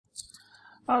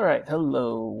All right,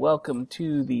 hello. Welcome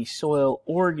to the Soil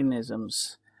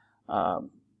Organisms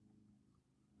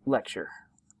lecture.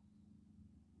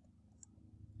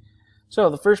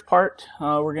 So the first part,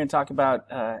 we're going to talk about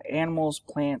animals,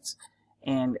 plants,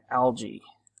 and algae.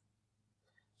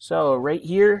 So right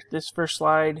here, this first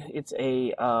slide, it's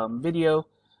a video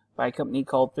by a company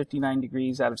called 59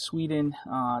 Degrees out of Sweden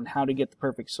on how to get the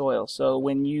perfect soil. So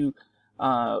when you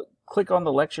click on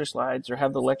the lecture slides or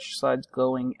have the lecture slides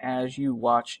going as you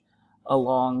watch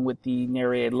along with the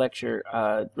narrated lecture,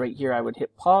 right here I would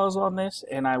hit pause on this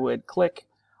and I would click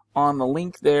on the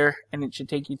link there, and it should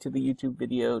take you to the YouTube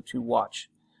video to watch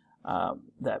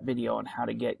that video on how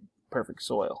to get perfect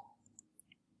soil.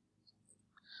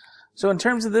 So in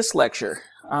terms of this lecture,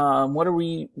 what do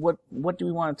we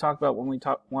want to talk about when we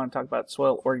want to talk about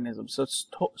soil organisms? So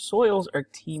soils are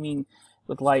teeming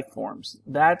with life forms.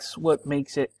 That's what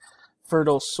makes it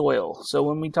fertile soil. So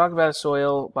when we talk about a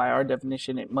soil, by our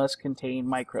definition, it must contain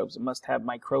microbes. It must have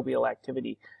microbial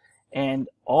activity. And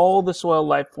all the soil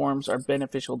life forms are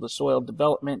beneficial to soil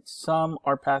development. Some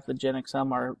are pathogenic,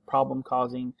 some are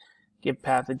problem-causing, give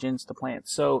pathogens to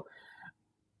plants. So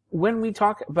when we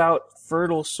talk about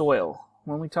fertile soil,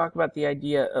 when we talk about the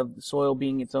idea of the soil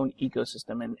being its own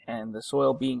ecosystem and the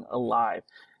soil being alive,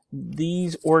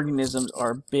 these organisms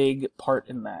are a big part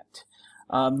in that.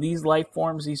 These life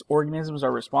forms, these organisms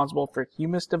are responsible for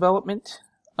humus development.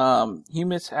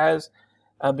 Humus has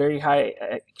a very high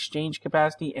exchange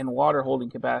capacity and water holding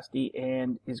capacity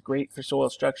and is great for soil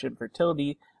structure and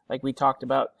fertility, like we talked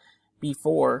about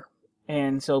before.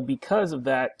 And so because of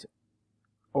that,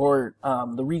 or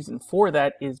the reason for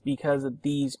that, is because of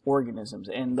these organisms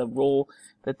and the role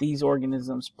that these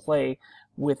organisms play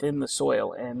within the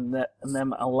soil, and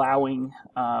them allowing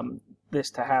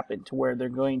this to happen, to where they're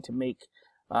going to make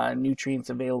nutrients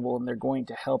available, and they're going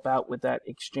to help out with that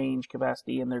exchange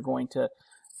capacity, and they're going to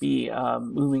be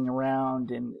moving around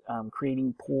and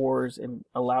creating pores and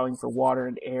allowing for water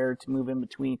and air to move in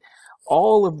between.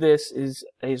 All of this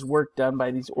is work done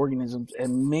by these organisms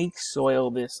and makes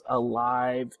soil this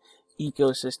alive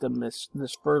ecosystem,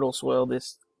 this fertile soil,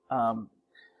 this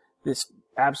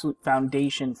absolute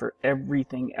foundation for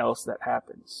everything else that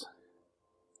happens.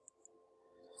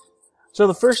 So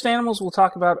the first animals we'll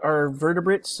talk about are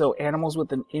vertebrates, so animals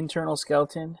with an internal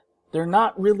skeleton. They're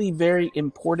not really very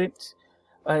important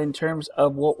in terms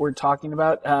of what we're talking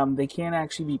about. They can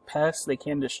actually be pests. They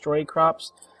can destroy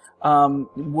crops.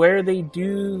 Where we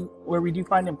do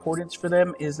find importance for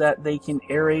them is that they can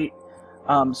aerate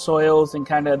soils, and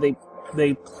kind of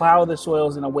they plow the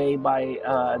soils in a way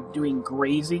by doing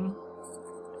grazing.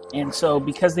 And so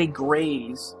because they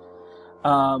graze,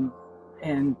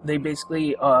 and they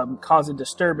basically cause a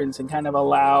disturbance and kind of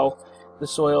allow the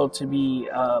soil to be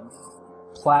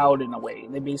plowed in a way.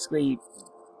 They basically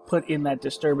put in that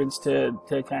disturbance to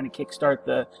kind of kickstart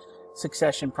the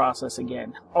succession process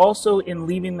again. Also, in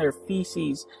leaving their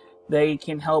feces, they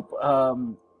can help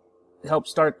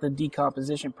start the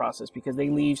decomposition process, because they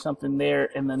leave something there,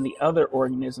 and then the other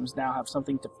organisms now have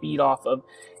something to feed off of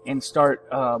and start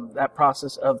that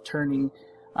process of turning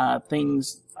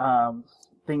things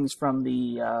from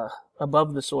the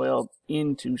above the soil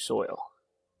into soil.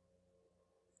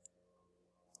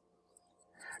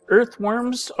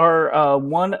 Earthworms are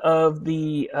one of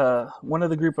the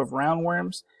group of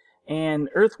roundworms, and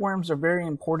earthworms are very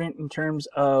important in terms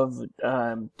of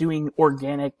doing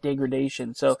organic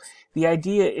degradation. So the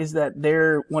idea is that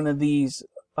they're one of these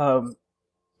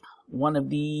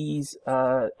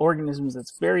organisms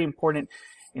that's very important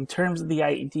in terms of the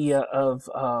idea of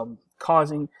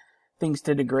causing things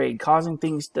to degrade, causing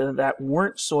things that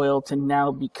weren't soil to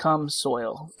now become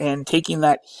soil, and taking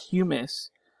that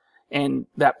humus and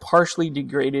that partially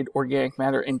degraded organic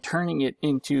matter and turning it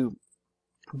into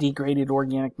degraded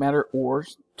organic matter or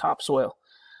topsoil.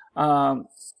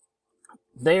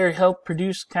 They help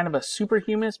produce kind of a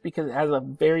superhumus because it has a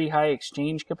very high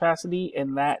exchange capacity,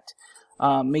 and that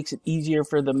makes it easier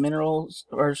for the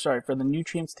for the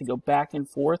nutrients to go back and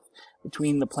forth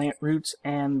between the plant roots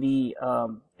and the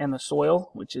soil,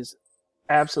 which is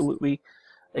absolutely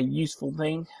a useful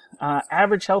thing.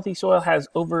 Average healthy soil has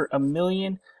over 1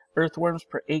 million earthworms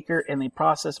per acre, and they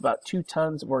process about 2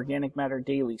 tons of organic matter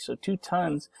daily. So 2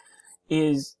 tons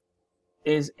is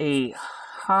a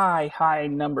high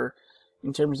number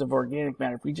in terms of organic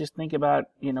matter. If we just think about,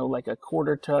 like a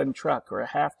 1/4 ton truck or a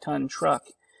 1/2 ton truck,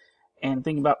 and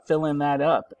think about filling that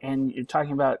up, and you're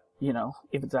talking about,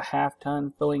 if it's a 1/2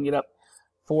 ton, filling it up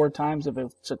 4 times, if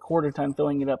it's a 1/4 ton,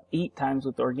 filling it up 8 times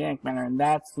with organic matter, and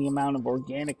that's the amount of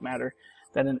organic matter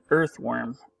that an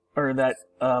earthworm, or that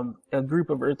a group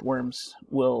of earthworms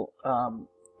will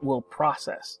will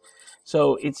process.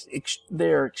 So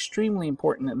they're extremely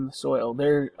important in the soil.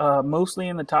 They're mostly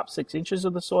in the top 6 inches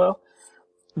of the soil.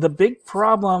 The big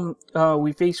problem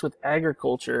we face with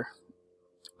agriculture,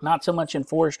 not so much in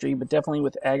forestry, but definitely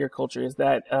with agriculture, is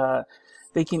that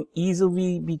they can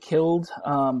easily be killed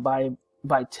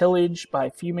by tillage, by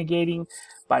fumigating,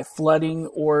 by flooding,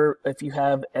 or if you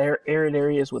have arid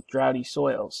areas with droughty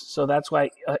soils. So that's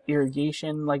why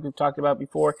irrigation, like we've talked about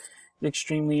before, is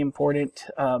extremely important.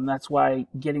 That's why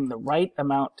getting the right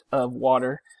amount of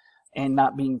water and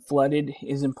not being flooded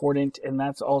is important. And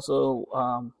that's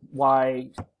also why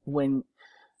when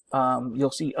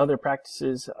you'll see other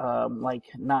practices like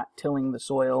not tilling the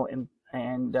soil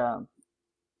and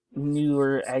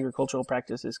newer agricultural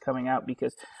practices coming out,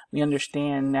 because we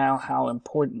understand now how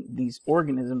important these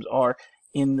organisms are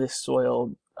in this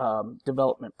soil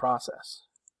development process.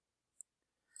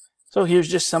 So here's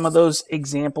just some of those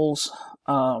examples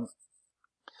of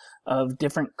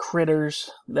different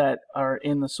critters that are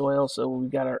in the soil. So we've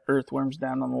got our earthworms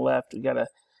down on the left. We got a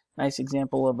nice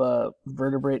example of a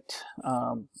vertebrate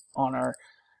on our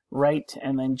right,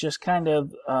 and then just kind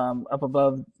of up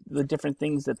above, the different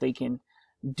things that they can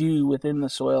do within the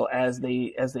soil as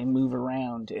they move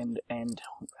around, and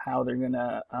how they're going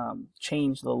to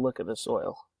change the look of the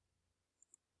soil.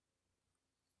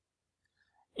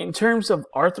 In terms of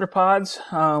arthropods,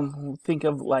 think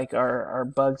of like our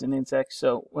bugs and insects.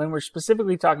 So when we're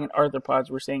specifically talking arthropods,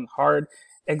 we're saying hard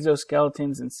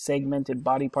exoskeletons and segmented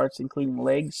body parts, including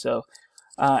legs. So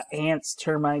ants,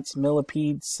 termites,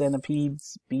 millipedes,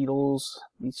 centipedes, beetles,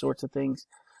 these sorts of things.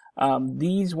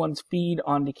 These ones feed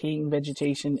on decaying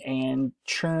vegetation and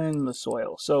churn the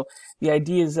soil. So the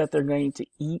idea is that they're going to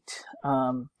eat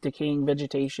decaying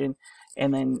vegetation,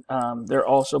 and then they're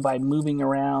also, by moving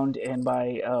around and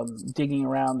by digging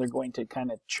around, they're going to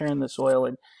kind of churn the soil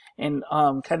and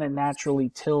kind of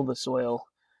naturally till the soil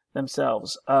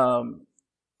themselves.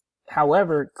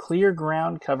 However, clear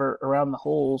ground cover around the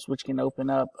holes, which can open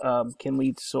up, can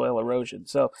lead to soil erosion.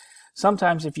 So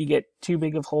sometimes if you get too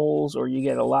big of holes, or you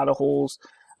get a lot of holes,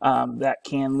 that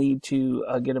can lead to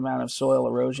a good amount of soil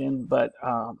erosion. But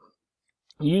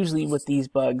usually with these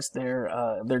bugs,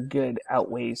 their good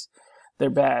outweighs their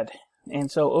bad.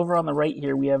 And so over on the right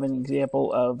here, we have an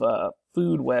example of a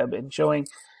food web, and showing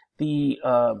the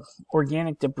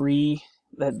organic debris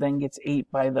that then gets ate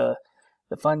by the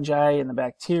fungi and the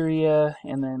bacteria,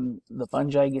 and then the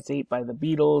fungi gets ate by the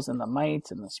beetles and the mites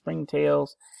and the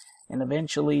springtails, and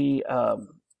eventually,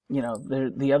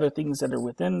 the other things that are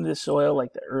within the soil,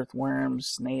 like the earthworms,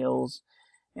 snails,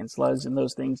 and slugs, and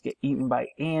those things get eaten by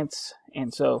ants.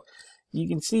 And so you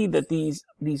can see that these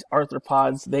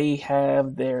arthropods, they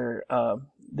have their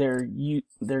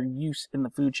use in the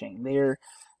food chain. They're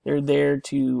there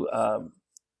to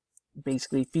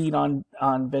basically feed on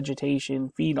vegetation,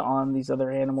 feed on these other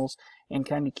animals, and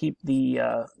kind of keep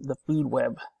the food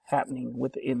web happening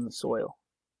within the soil.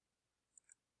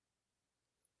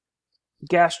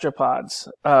 Gastropods,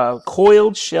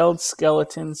 coiled shelled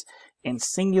skeletons and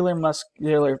singular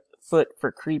muscular foot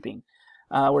for creeping.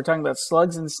 We're talking about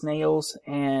slugs and snails,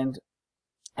 and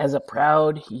as a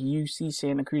proud UC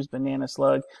Santa Cruz banana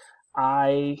slug,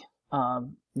 I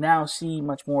now see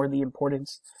much more the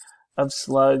importance of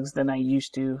slugs than I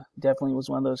used to. Definitely was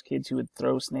one of those kids who would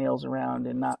throw snails around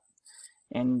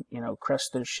and crush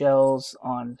their shells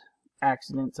on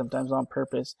accident, sometimes on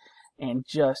purpose, and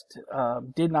just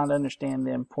did not understand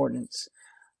the importance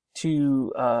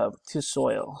to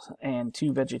soil and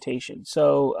to vegetation.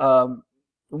 So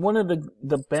one of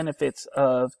the benefits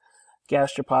of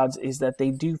gastropods is that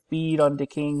they do feed on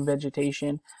decaying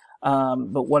vegetation,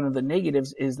 but one of the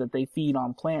negatives is that they feed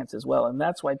on plants as well, and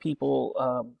that's why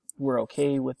people were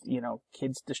okay with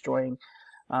kids destroying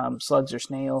slugs or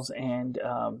snails, and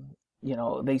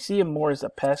they see them more as a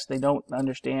pest. They don't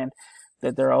understand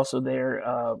that they're also there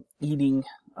eating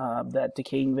that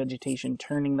decaying vegetation,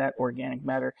 turning that organic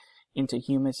matter into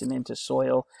humus and into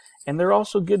soil, and they're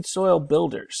also good soil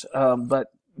builders. But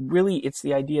really, it's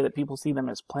the idea that people see them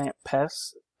as plant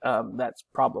pests that's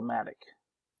problematic.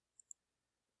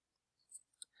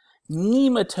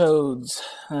 Nematodes.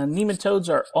 Nematodes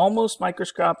are almost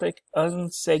microscopic,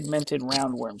 unsegmented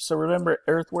roundworms. So remember,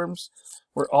 earthworms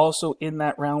were also in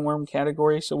that roundworm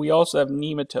category. So we also have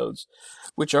nematodes,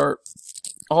 which are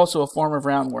also a form of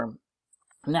roundworm.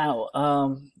 Now,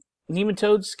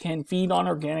 nematodes can feed on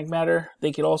organic matter.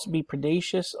 They could also be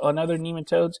predaceous on other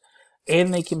nematodes,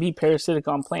 and they can be parasitic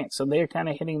on plants. So they're kind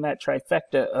of hitting that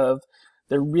trifecta of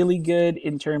they're really good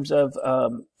in terms of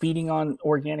feeding on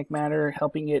organic matter,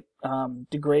 helping it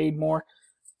degrade more,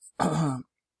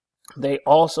 They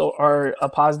also are a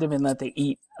positive in that they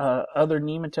eat other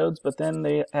nematodes, but then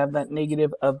they have that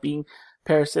negative of being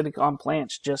parasitic on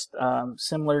plants, just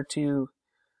similar to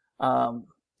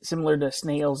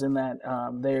snails in that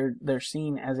they're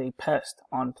seen as a pest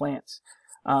on plants.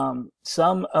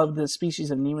 Some of the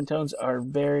species of nematodes are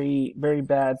very, very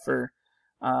bad for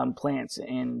plants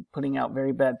and putting out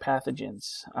very bad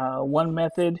pathogens. One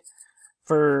method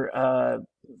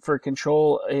for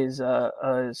control is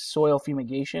soil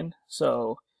fumigation.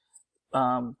 So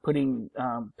putting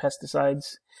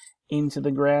pesticides into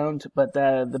the ground, but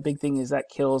the big thing is that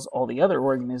kills all the other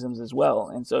organisms as well.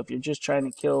 And so if you're just trying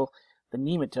to kill the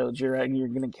nematodes, you're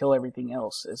going to kill everything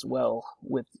else as well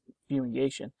with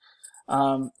fumigation.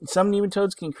 Some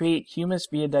nematodes can create humus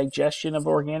via digestion of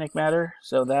organic matter,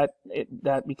 so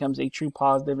that becomes a true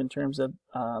positive in terms of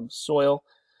soil.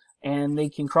 And they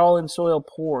can crawl in soil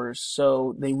pores,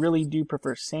 so they really do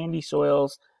prefer sandy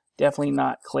soils, definitely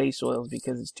not clay soils,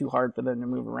 because it's too hard for them to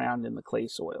move around in the clay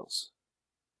soils.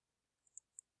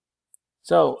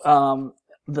 So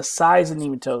the size of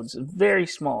nematodes is very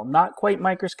small, not quite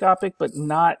microscopic, but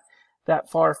not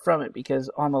that far from it, because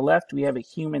on the left we have a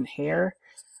human hair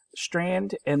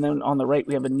strand, and then on the right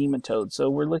we have a nematode.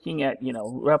 So we're looking at,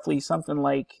 roughly something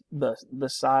like the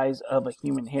size of a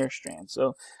human hair strand.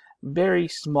 So very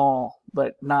small,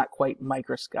 but not quite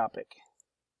microscopic.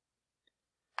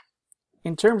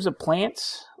 In terms of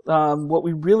plants, what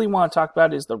we really want to talk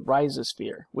about is the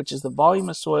rhizosphere, which is the volume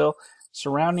of soil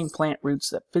surrounding plant roots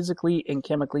that physically and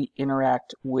chemically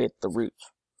interact with the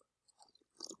roots.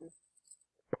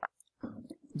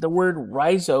 The word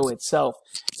rhizo itself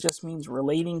just means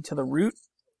relating to the root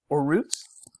or roots,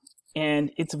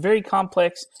 and it's a very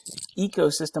complex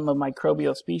ecosystem of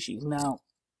microbial species. Now,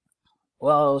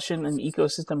 well, shouldn't an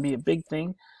ecosystem be a big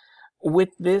thing? With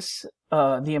this,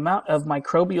 the amount of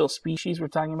microbial species we're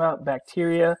talking about,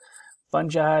 bacteria,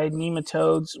 fungi,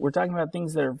 nematodes, we're talking about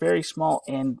things that are very small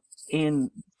and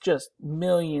in just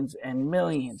millions and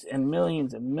millions and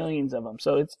millions and millions of them.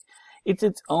 So it's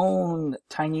its own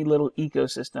tiny little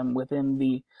ecosystem within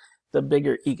the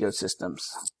bigger ecosystems.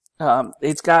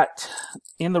 It's got,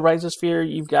 in the rhizosphere,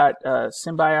 you've got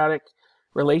symbiotic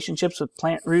relationships with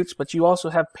plant roots, but you also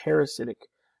have parasitic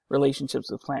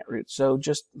relationships with plant roots. So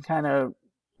just kind of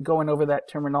going over that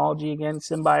terminology again,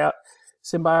 symbiotic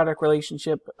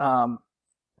relationship,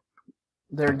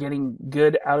 they're getting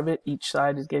good out of it. Each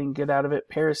side is getting good out of it.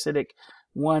 Parasitic,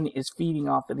 one is feeding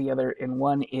off of the other, and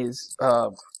one is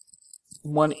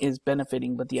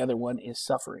benefiting, but the other one is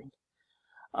suffering.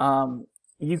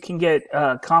 You can get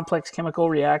complex chemical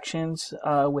reactions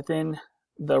within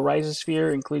the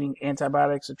rhizosphere, including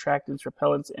antibiotics, attractants,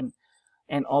 repellents,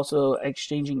 and also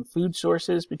exchanging food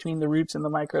sources between the roots and the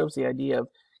microbes. The idea of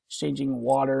exchanging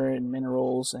water and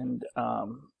minerals and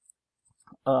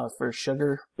for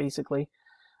sugar, basically.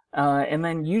 And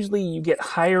then usually you get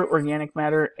higher organic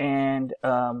matter and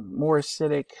more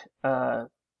acidic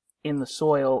in the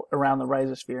soil around the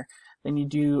rhizosphere than you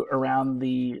do around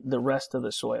the rest of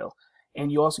the soil.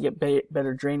 And you also get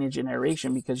better drainage and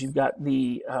aeration because you've got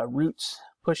the roots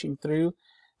pushing through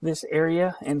this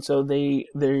area, and so they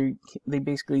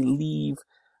basically leave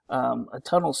a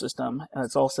tunnel system.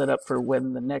 It's all set up for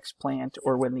when the next plant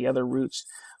or when the other roots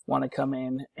want to come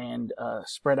in and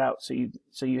spread out. So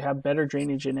you have better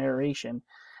drainage and aeration,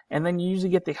 and then you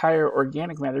usually get the higher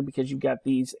organic matter because you've got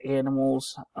these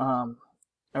animals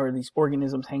or these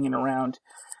organisms hanging around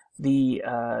the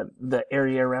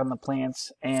area around the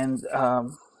plants. And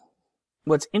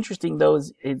what's interesting though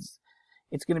is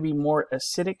it's going to be more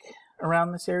acidic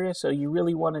around this area, so you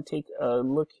really want to take a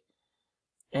look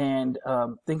and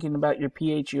thinking about your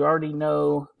pH. You already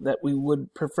know that we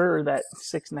would prefer that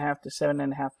 6.5 to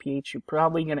 7.5 pH. You're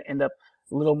probably going to end up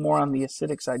a little more on the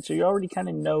acidic side, so you already kind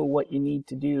of know what you need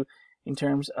to do in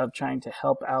terms of trying to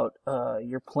help out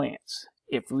your plants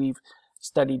if we've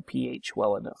studied pH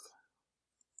well enough.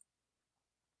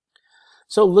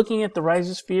 So looking at the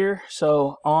rhizosphere,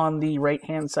 so on the right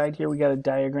hand side here we got a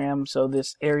diagram. So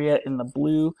this area in the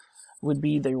blue would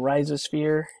be the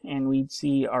rhizosphere, and we'd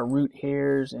see our root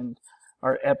hairs and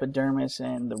our epidermis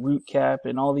and the root cap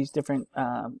and all these different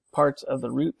parts of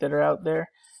the root that are out there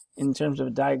in terms of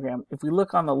a diagram. If we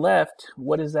look on the left,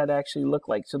 what does that actually look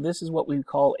like? So this is what we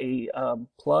call a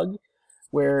plug,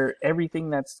 where everything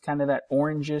that's kind of that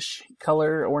orangish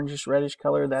color, orangish reddish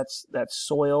color, that's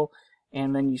soil.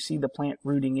 And then you see the plant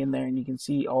rooting in there, and you can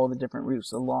see all the different roots,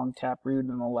 the long tap root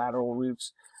and the lateral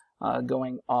roots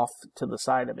going off to the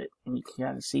side of it. And you can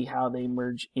kind of see how they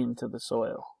merge into the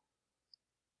soil.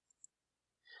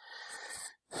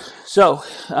 So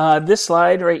this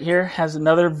slide right here has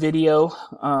another video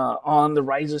on the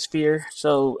rhizosphere.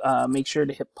 So make sure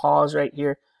to hit pause right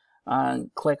here,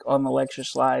 click on the lecture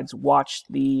slides, watch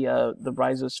the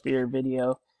rhizosphere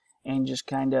video, and just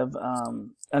kind of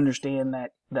understand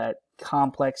that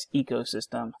complex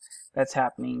ecosystem that's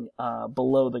happening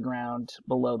below the ground,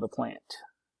 below the plant.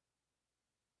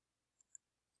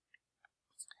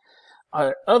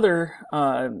 Our other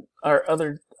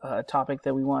topic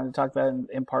that we wanted to talk about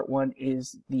in part one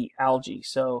is the algae.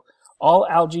 So all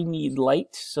algae need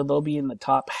light, so they'll be in the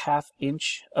top ½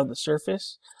 inch of the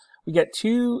surface. We got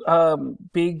two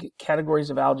big categories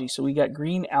of algae. So we got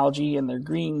green algae, and they're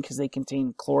green because they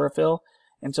contain chlorophyll.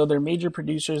 And so they're major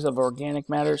producers of organic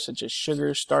matter such as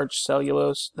sugar, starch,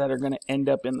 cellulose that are going to end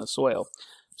up in the soil.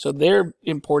 So they're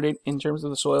important in terms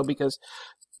of the soil because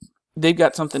they've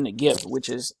got something to give, which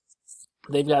is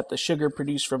they've got the sugar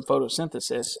produced from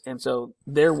photosynthesis, and so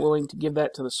they're willing to give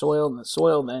that to the soil, and the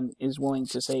soil then is willing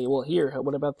to say, well, here,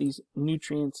 what about these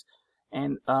nutrients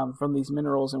and from these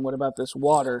minerals, and what about this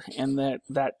water? And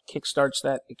that kickstarts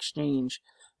that exchange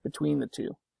between the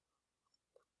two.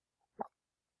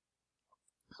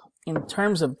 In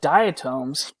terms of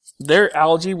diatoms, they're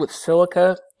algae with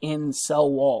silica in cell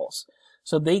walls,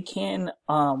 so they can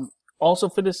also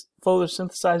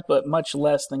photosynthesize, but much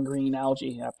less than green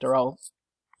algae. After all,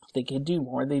 if they could do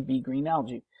more, they'd be green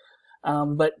algae.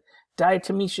 But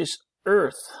diatomaceous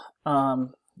earth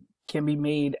can be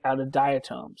made out of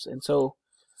diatoms. And so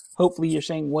hopefully you're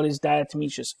saying, what is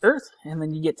diatomaceous earth? And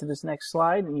then you get to this next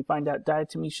slide and you find out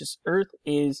diatomaceous earth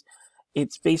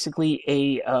it's basically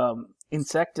a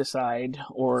insecticide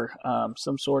or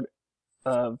some sort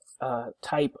of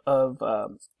type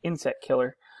of insect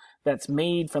killer that's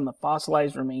made from the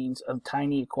fossilized remains of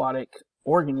tiny aquatic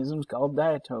organisms called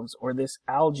diatoms, or this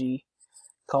algae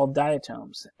called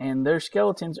diatoms. And their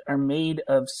skeletons are made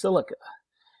of silica.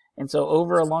 And so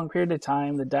over a long period of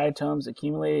time, the diatoms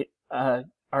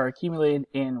are accumulated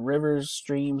in rivers,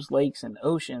 streams, lakes, and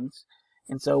oceans.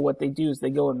 And so what they do is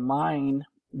they go and mine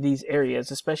these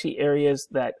areas, especially areas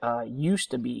that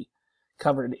used to be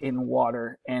covered in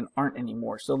water and aren't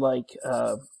anymore. So like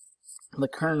the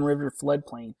Kern River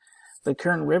floodplain. The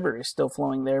Kern River is still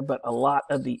flowing there, but a lot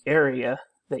of the area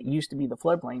that used to be the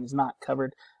floodplain is not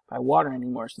covered by water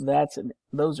anymore. So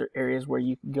those are areas where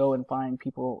you can go and find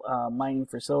people mining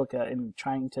for silica and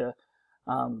trying to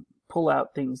pull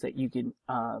out things that you can,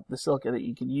 the silica that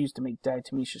you can use to make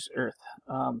diatomaceous earth.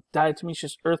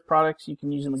 Diatomaceous earth products, you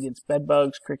can use them against bed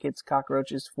bugs, crickets,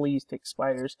 cockroaches, fleas, tick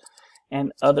spiders,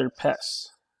 and other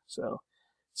pests. So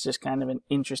it's just kind of an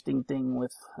interesting thing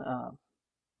with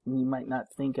you might not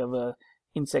think of a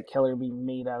insect killer being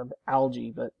made out of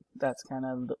algae, but that's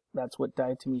that's what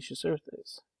diatomaceous earth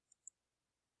is.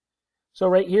 So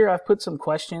right here I've put some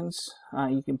questions.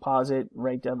 You can pause it,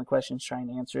 write down the questions, try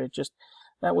and answer it. Just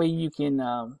that way you can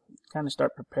kind of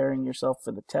start preparing yourself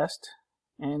for the test.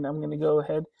 And I'm going to go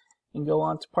ahead and go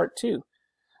on to part two.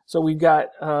 So we've got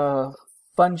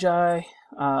fungi,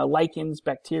 lichens,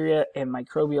 bacteria, and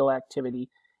microbial activity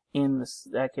in the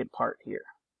second part here.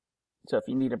 So if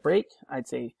you need a break, I'd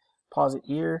say pause it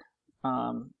here,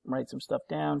 write some stuff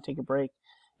down, take a break.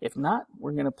 If not,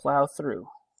 we're going to plow through.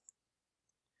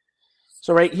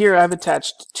 So right here I've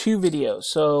attached two videos.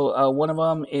 So one of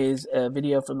them is a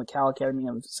video from the Cal Academy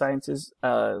of Sciences,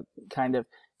 kind of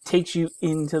takes you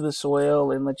into the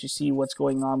soil and lets you see what's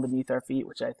going on beneath our feet,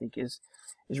 which I think is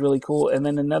really cool. And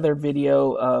then another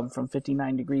video from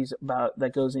 59 Degrees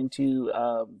that goes into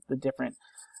the different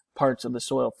parts of the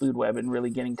soil food web and really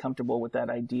getting comfortable with that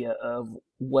idea of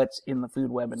what's in the food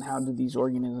web and how do these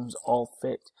organisms all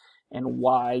fit and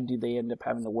why do they end up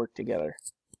having to work together.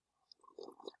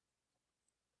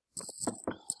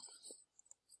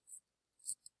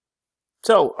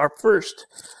 So our first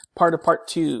part of part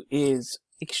two is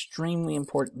extremely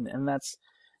important, and that's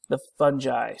the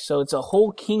fungi. So it's a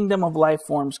whole kingdom of life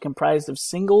forms comprised of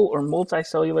single or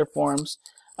multicellular forms.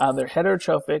 They're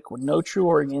heterotrophic with no true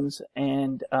organs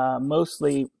and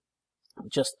mostly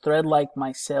just thread-like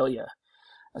mycelia.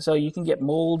 So you can get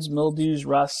molds, mildews,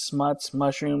 rusts, smuts,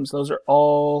 mushrooms. Those are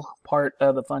all part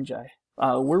of the fungi.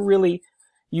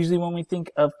 Usually when we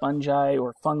think of fungi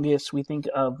or fungus, we think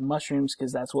of mushrooms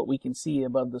because that's what we can see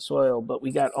above the soil. But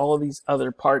we got all of these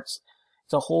other parts.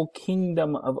 It's a whole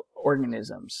kingdom of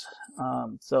organisms.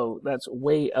 So that's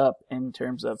way up in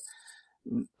terms of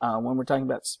when we're talking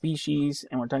about species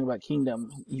and we're talking about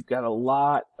kingdom, you've got a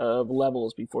lot of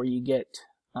levels before you get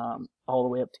all the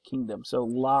way up to kingdom. So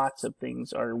lots of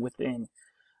things are within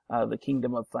the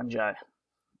kingdom of fungi.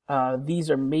 These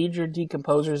are major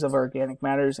decomposers of organic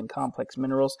matters and complex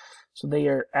minerals, so they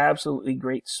are absolutely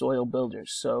great soil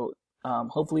builders. So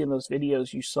hopefully in those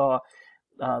videos you saw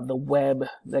the web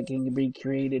that can be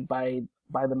created by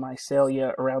the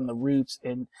mycelia around the roots,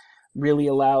 and really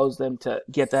allows them to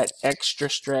get that extra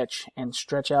stretch and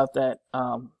stretch out that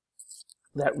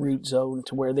that root zone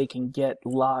to where they can get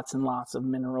lots and lots of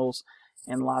minerals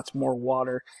and lots more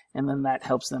water, and then that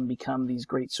helps them become these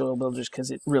great soil builders because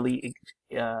it really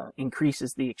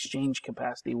increases the exchange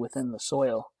capacity within the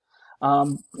soil.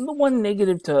 The one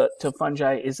negative to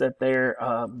fungi is that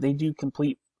they do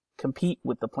compete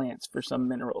with the plants for some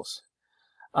minerals.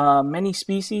 Many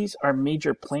species are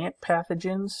major plant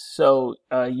pathogens, so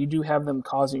you do have them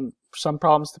causing some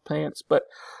problems to plants, but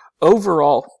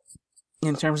overall,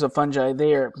 in terms of fungi,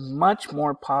 they are much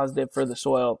more positive for the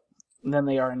soil than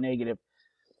they are negative.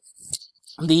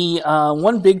 The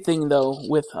one big thing, though,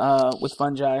 with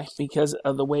fungi, because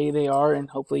of the way they are, and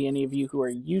hopefully any of you who are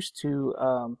used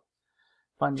to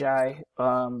fungi,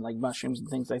 like mushrooms and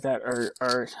things like that,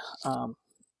 are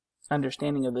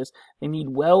understanding of this, they need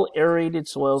well aerated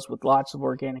soils with lots of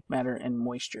organic matter and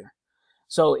moisture.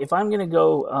 So if I'm going to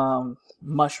go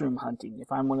mushroom hunting,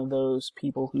 if I'm one of those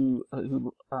people who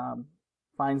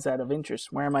finds that of interest,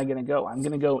 where am I going to go? I'm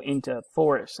going to go into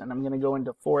forests, and I'm going to go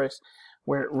into forests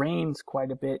where it rains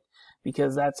quite a bit,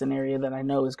 because that's an area that I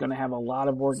know is going to have a lot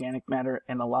of organic matter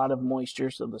and a lot of moisture,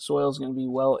 so the soil is going to be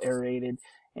well aerated,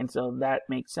 and so that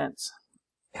makes sense.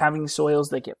 Having soils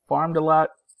that get farmed a lot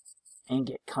and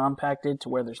get compacted to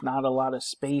where there's not a lot of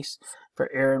space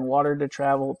for air and water to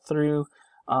travel through,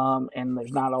 and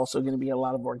there's not also going to be a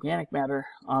lot of organic matter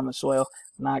on the soil,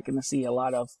 not going to see a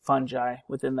lot of fungi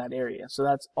within that area. So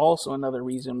that's also another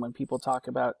reason when people talk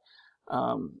about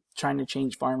trying to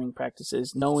change farming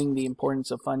practices, knowing the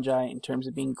importance of fungi in terms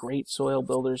of being great soil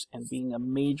builders and being a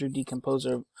major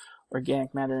decomposer of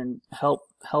organic matter, and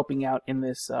helping out in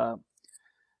this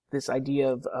this idea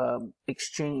of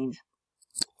exchange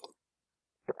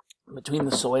between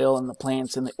the soil and the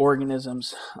plants and the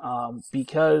organisms,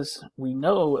 because we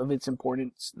know of its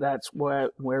importance. That's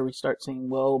where we start saying,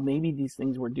 well, maybe these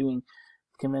things we're doing,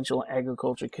 conventional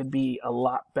agriculture, could be a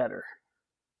lot better.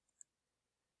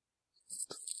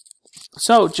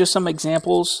 So just some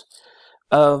examples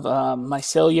of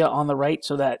mycelia on the right,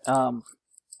 so that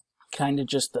kind of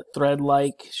just the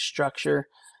thread-like structure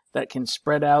that can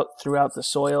spread out throughout the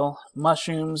soil.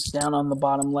 Mushrooms down on the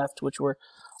bottom left, which we're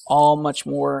all much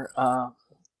more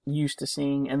used to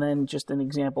seeing, and then just an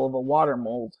example of a water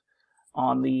mold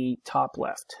on the top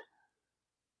left.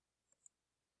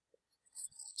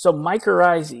 So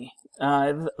mycorrhizae,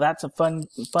 that's a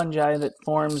fungi that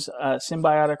forms a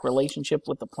symbiotic relationship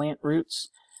with the plant roots,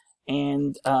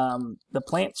 and the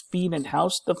plants feed and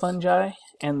house the fungi,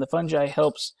 and the fungi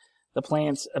helps the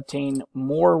plants obtain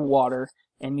more water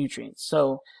and nutrients.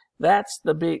 So that's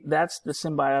the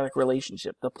symbiotic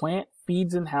relationship. The plant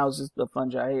feeds and houses the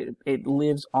fungi. It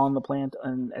lives on the plant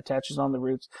and attaches on the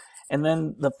roots. And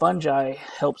then the fungi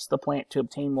helps the plant to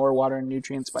obtain more water and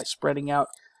nutrients by spreading out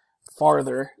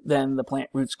farther than the plant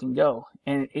roots can go.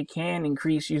 And it can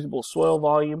increase usable soil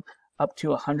volume up to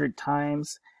 100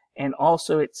 times. And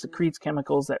also it secretes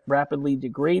chemicals that rapidly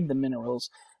degrade the minerals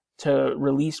to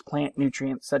release plant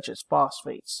nutrients such as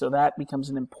phosphates. So that becomes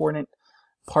an important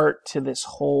part to this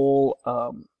whole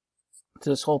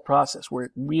process, where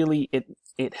it really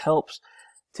it helps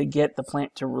to get the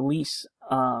plant to release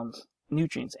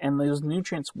nutrients, and those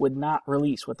nutrients would not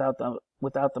release without the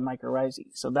mycorrhizae.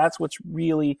 So that's what's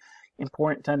really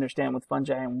important to understand with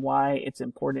fungi, and why it's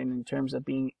important in terms of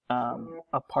being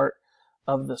a part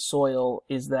of the soil,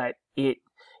 is that it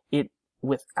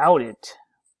without it,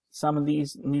 some of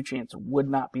these nutrients would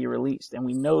not be released. And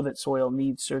we know that soil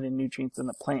needs certain nutrients and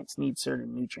the plants need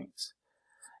certain nutrients.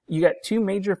 You got two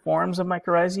major forms of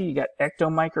mycorrhizae. You got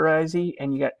ectomycorrhizae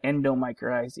and you got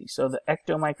endomycorrhizae. So the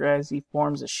ectomycorrhizae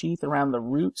forms a sheath around the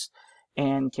roots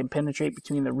and can penetrate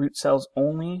between the root cells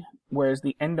only, whereas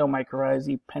the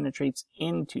endomycorrhizae penetrates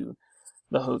into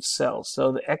the host cells.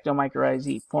 So the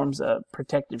ectomycorrhizae forms a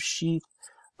protective sheath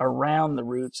around the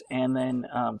roots and then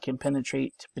can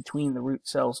penetrate between the root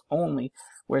cells only,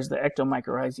 whereas the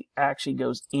ectomycorrhizae actually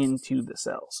goes into the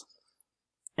cells.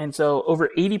 And so over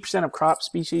 80% of crop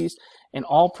species and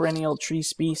all perennial tree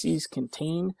species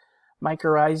contain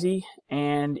mycorrhizae,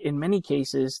 and in many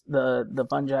cases the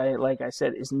fungi, like I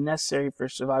said, is necessary for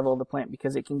survival of the plant,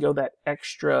 because it can go that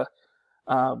extra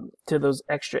to those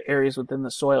extra areas within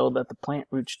the soil that the plant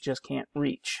roots just can't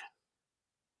reach.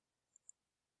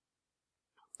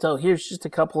 So here's just a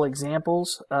couple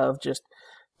examples of just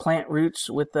plant roots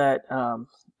with that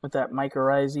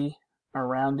mycorrhizae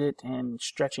around it and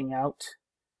stretching out.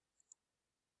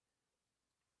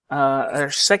 Our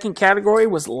second category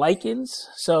was lichens.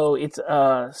 So it's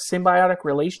a symbiotic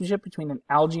relationship between an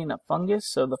algae and a fungus.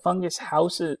 So the fungus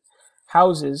houses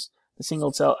the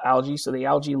single cell algae. So the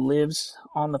algae lives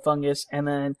on the fungus, and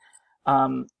then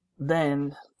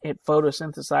it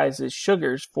photosynthesizes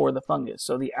sugars for the fungus.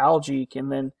 So the algae can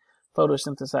then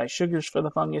photosynthesize sugars for the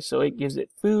fungus. So it gives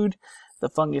it food. The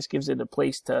fungus gives it a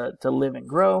place to live and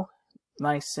grow.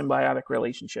 Nice symbiotic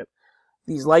relationship.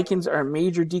 These lichens are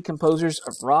major decomposers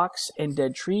of rocks and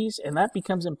dead trees, and that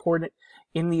becomes important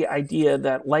in the idea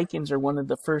that lichens are one of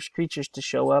the first creatures to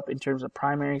show up in terms of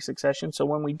primary succession. So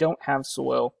when we don't have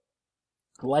soil,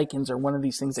 lichens are one of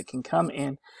these things that can come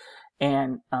in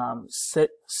and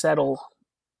settle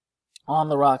on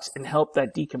the rocks and help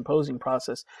that decomposing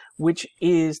process, which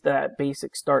is that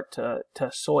basic start to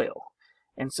soil.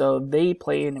 And so they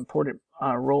play an important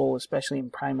role, especially in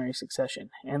primary succession.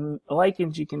 And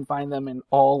lichens, you can find them in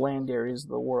all land areas of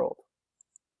the world.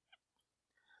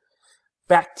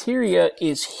 Bacteria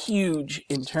is huge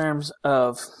in terms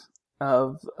of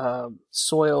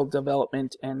soil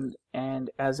development and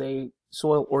as a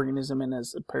soil organism and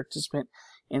as a participant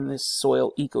in this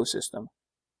soil ecosystem.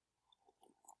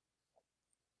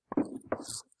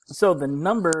 So the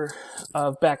number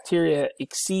of bacteria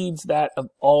exceeds that of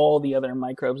all the other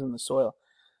microbes in the soil.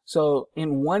 So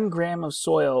in 1 gram of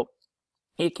soil,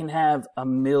 it can have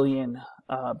 1 million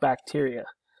bacteria.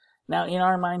 Now, in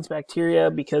our minds,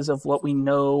 bacteria, because of what we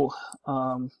know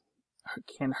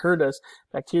can hurt us,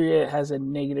 bacteria has a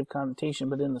negative connotation.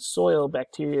 But in the soil,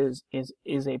 bacteria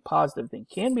is a positive thing.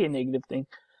 Can be a negative thing,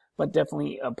 but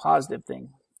definitely a positive thing.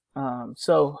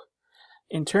 So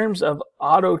in terms of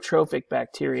autotrophic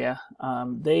bacteria,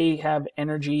 they have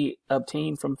energy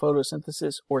obtained from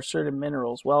photosynthesis or certain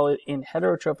minerals, while in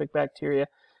heterotrophic bacteria,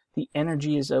 the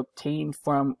energy is obtained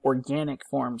from organic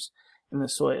forms in the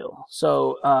soil.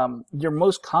 So your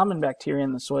most common bacteria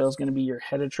in the soil is going to be your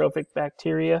heterotrophic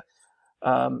bacteria,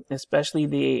 especially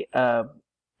the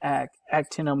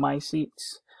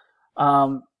actinomycetes.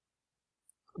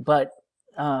 But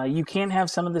you can have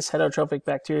some of this heterotrophic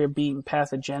bacteria being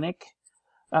pathogenic.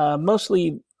 Most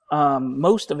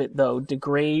of it, though,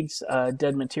 degrades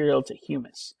dead material to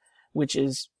humus, which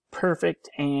is perfect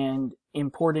and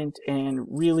important and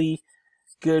really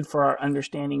good for our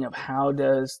understanding of how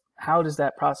does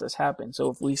that process happen. So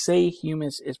if we say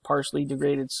humus is partially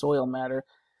degraded soil matter,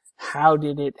 how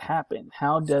did it happen?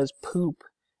 How does poop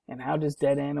and how does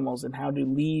dead animals and how do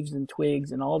leaves and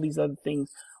twigs and all these other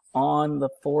things on the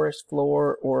forest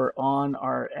floor or on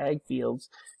our ag fields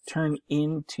turn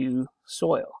into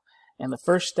soil? And the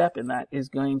first step in that is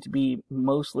going to be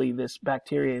mostly this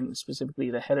bacteria, and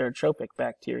specifically the heterotrophic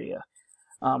bacteria.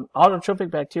 Autotrophic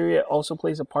bacteria also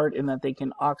plays a part in that they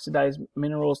can oxidize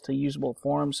minerals to usable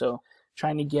form. So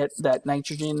trying to get that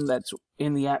nitrogen that's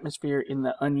in the atmosphere in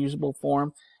the unusable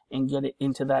form and get it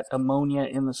into that ammonia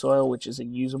in the soil, which is a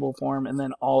usable form, and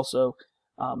then also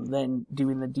then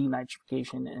doing the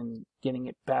denitrification and getting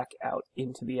it back out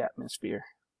into the atmosphere.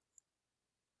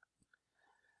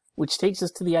 Which takes us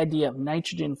to the idea of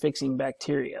nitrogen-fixing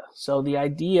bacteria. So the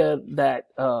idea that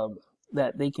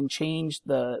that they can change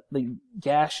the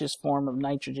gaseous form of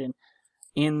nitrogen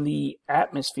in the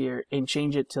atmosphere and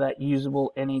change it to that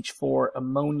usable NH4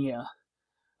 ammonia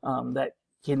that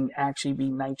can actually be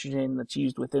nitrogen that's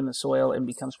used within the soil and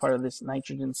becomes part of this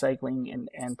nitrogen cycling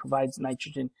and provides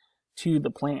nitrogen to the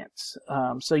plants.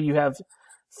 So you have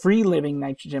free-living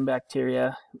nitrogen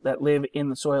bacteria that live in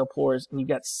the soil pores, and you've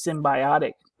got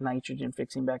symbiotic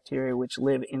nitrogen-fixing bacteria which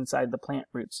live inside the plant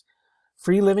roots.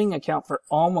 Free-living account for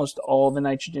almost all the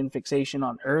nitrogen fixation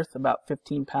on Earth, about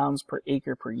 15 pounds per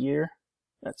acre per year.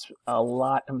 That's a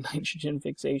lot of nitrogen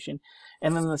fixation.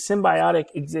 And then the symbiotic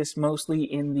exists mostly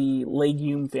in the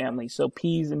legume family. So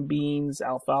peas and beans,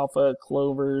 alfalfa,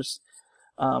 clovers,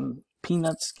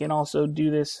 peanuts can also do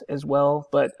this as well.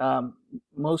 But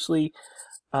mostly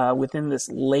within this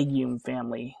legume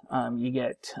family, you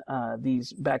get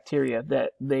these bacteria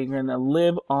that they're going to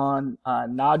live on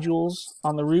nodules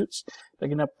on the roots. They're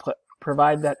going to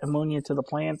provide that ammonia to the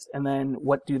plants, and then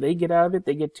what do they get out of it?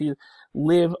 They get to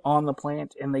live on the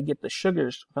plant, and they get the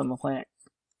sugars from the plant.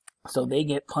 So they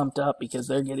get pumped up because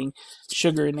they're getting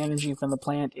sugar and energy from the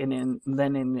plant, and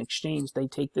then in exchange, they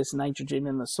take this nitrogen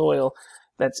in the soil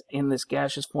that's in this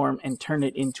gaseous form and turn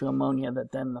it into ammonia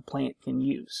that then the plant can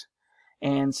use.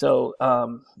 And so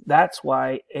that's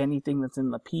why anything that's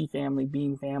in the pea family,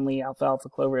 bean family, alfalfa,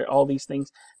 clover, all these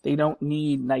things, they don't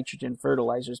need nitrogen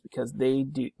fertilizers because they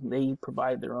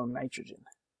provide their own nitrogen.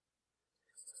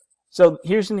 So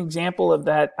here's an example of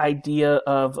that idea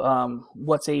of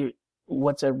what's a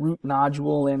root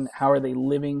nodule and how are they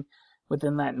living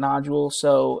within that nodule.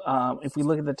 So if we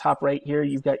look at the top right here,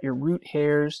 you've got your root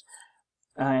hairs,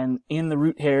 and in the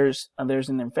root hairs there's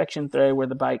an infection thread where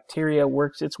the bacteria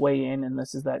works its way in, and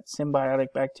this is that symbiotic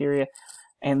bacteria,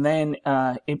 and then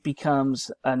it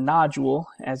becomes a nodule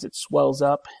as it swells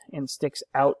up and sticks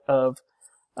out of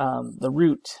the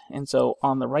root. And so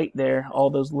on the right there, all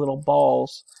those little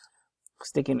balls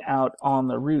sticking out on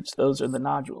the roots, those are the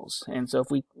nodules. And so if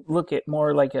we look at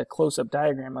more like a close-up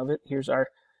diagram of it, here's our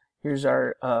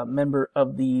member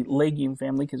of the legume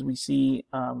family, because we see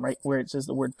right where it says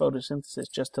the word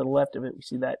photosynthesis, just to the left of it, we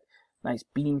see that nice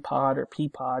bean pod or pea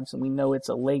pod, so we know it's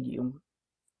a legume.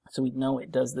 So we know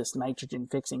it does this nitrogen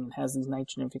fixing and has these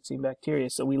nitrogen fixing bacteria.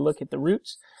 So we look at the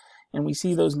roots and we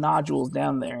see those nodules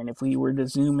down there. And if we were to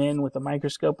zoom in with a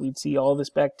microscope, we'd see all this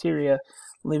bacteria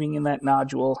living in that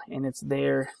nodule, and it's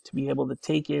there to be able to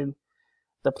take in,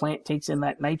 the plant takes in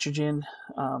that nitrogen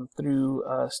through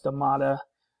stomata,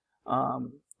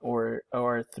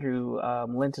 or through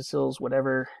lenticels,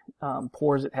 whatever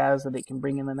pores it has that it can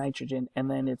bring in the nitrogen, and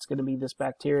then it's going to be this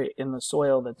bacteria in the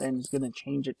soil that then is going to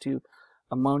change it to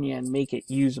ammonia and make it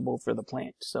usable for the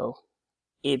plant. So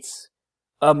it's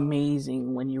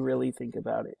amazing when you really think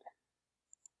about it.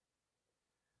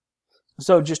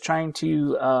 So just trying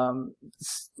to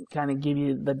kind of give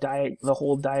you the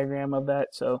whole diagram of that.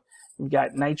 So we've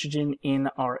got nitrogen in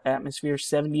our atmosphere,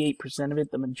 78% of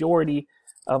it, the majority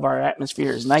of our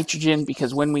atmosphere is nitrogen,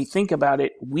 because when we think about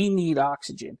it, we need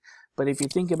oxygen. But if you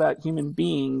think about human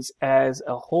beings as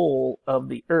a whole of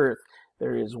the earth,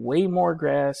 there is way more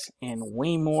grass and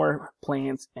way more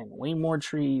plants and way more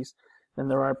trees than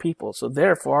there are people. So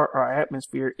therefore, our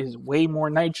atmosphere is way more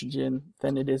nitrogen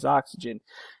than it is oxygen.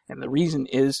 And the reason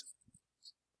is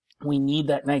we need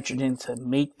that nitrogen to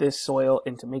make this soil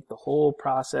and to make the whole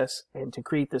process and to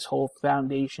create this whole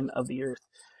foundation of the earth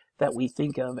that we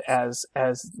think of as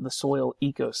the soil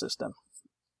ecosystem.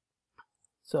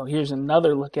 So here's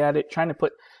another look at it, trying to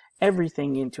put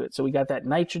everything into it. So we got that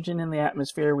nitrogen in the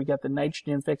atmosphere, we got the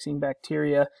nitrogen fixing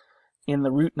bacteria in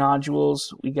the root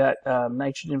nodules, we got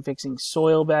nitrogen fixing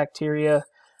soil bacteria,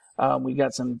 we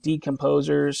got some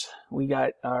decomposers, we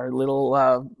got our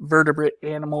little vertebrate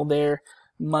animal there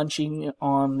munching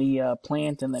on the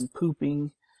plant and then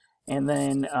pooping. And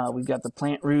then we've got the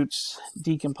plant roots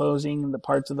decomposing, the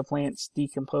parts of the plants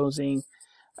decomposing,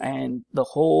 and the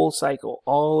whole cycle.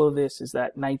 All of this is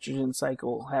that nitrogen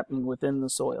cycle happening within the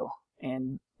soil.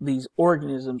 And these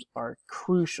organisms are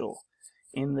crucial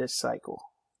in this cycle.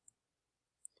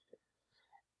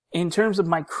 In terms of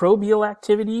microbial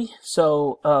activity,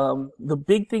 so the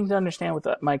big thing to understand with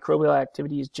that microbial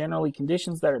activity is generally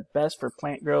conditions that are best for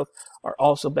plant growth are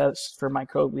also best for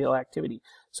microbial activity.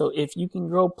 So if you can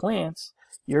grow plants,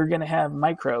 you're going to have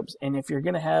microbes. And if you're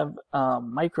going to have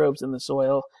microbes in the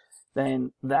soil,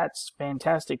 then that's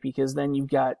fantastic, because then you've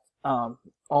got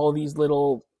all these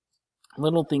little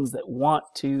things that want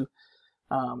to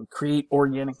create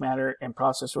organic matter and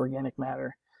process organic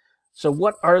matter. So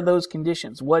what are those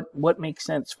conditions? What makes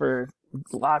sense for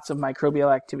lots of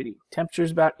microbial activity?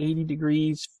 Temperatures about 80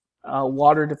 degrees,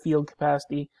 water to field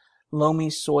capacity, loamy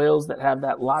soils that have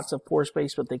that lots of pore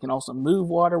space, but they can also move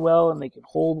water well and they can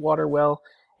hold water well,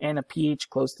 and a pH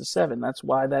close to 7. That's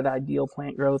why that ideal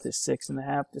plant growth is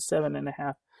 6.5 to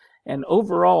 7.5. And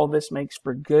overall, this makes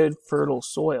for good, fertile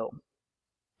soil.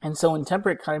 And so in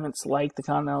temperate climates like the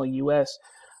continental U.S.,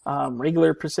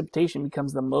 regular precipitation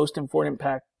becomes the most important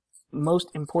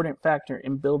factor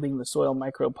in building the soil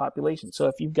microbe population. So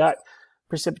if you've got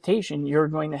precipitation, you're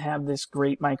going to have this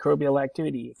great microbial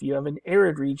activity. If you have an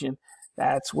arid region,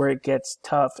 that's where it gets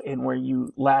tough and where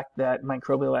you lack that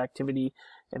microbial activity.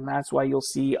 And that's why you'll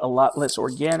see a lot less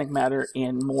organic matter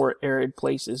in more arid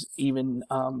places, even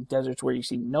deserts where you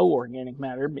see no organic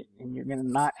matter, and you're going to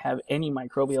not have any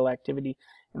microbial activity.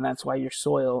 And that's why your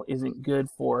soil isn't good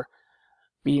for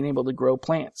being able to grow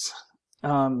plants.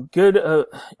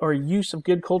 Or use of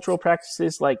good cultural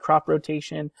practices like crop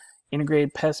rotation,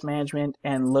 integrated pest management,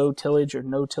 and low tillage or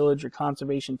no tillage or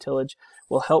conservation tillage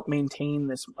will help maintain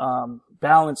this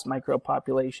balanced microbe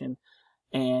population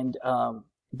and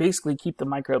basically keep the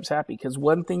microbes happy. Because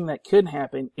one thing that could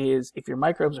happen is if your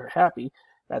microbes are happy,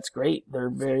 that's great. They're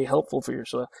very helpful for your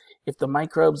soil. If the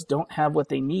microbes don't have what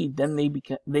they need, then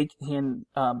they can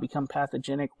become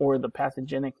pathogenic, or the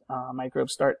pathogenic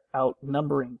microbes start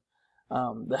outnumbering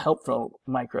the helpful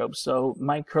microbes. So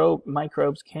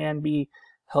microbes can be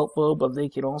helpful, but they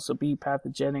can also be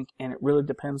pathogenic, and it really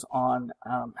depends on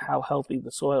how healthy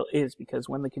the soil is, because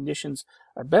when the conditions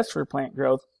are best for plant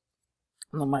growth,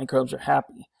 the microbes are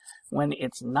happy. When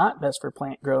it's not best for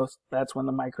plant growth, that's when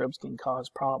the microbes can cause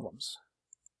problems.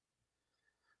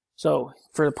 So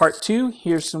for the part 2,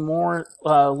 here's some more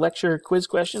lecture quiz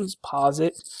questions. Pause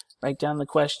it, write down the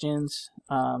questions,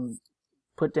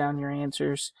 put down your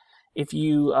answers. If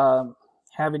you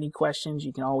have any questions,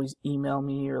 you can always email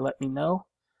me or let me know.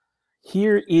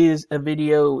 Here is a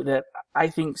video that I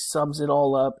think sums it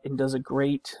all up and does a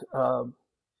great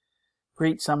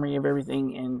summary of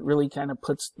everything, and really kind of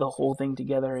puts the whole thing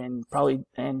together,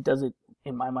 and does it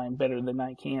in my mind better than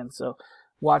I can. So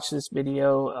watch this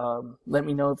video. Let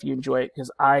me know if you enjoy it,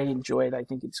 because I enjoy it. I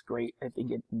think it's great. I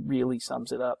think it really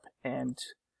sums it up. And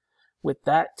with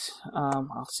that,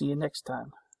 I'll see you next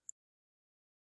time.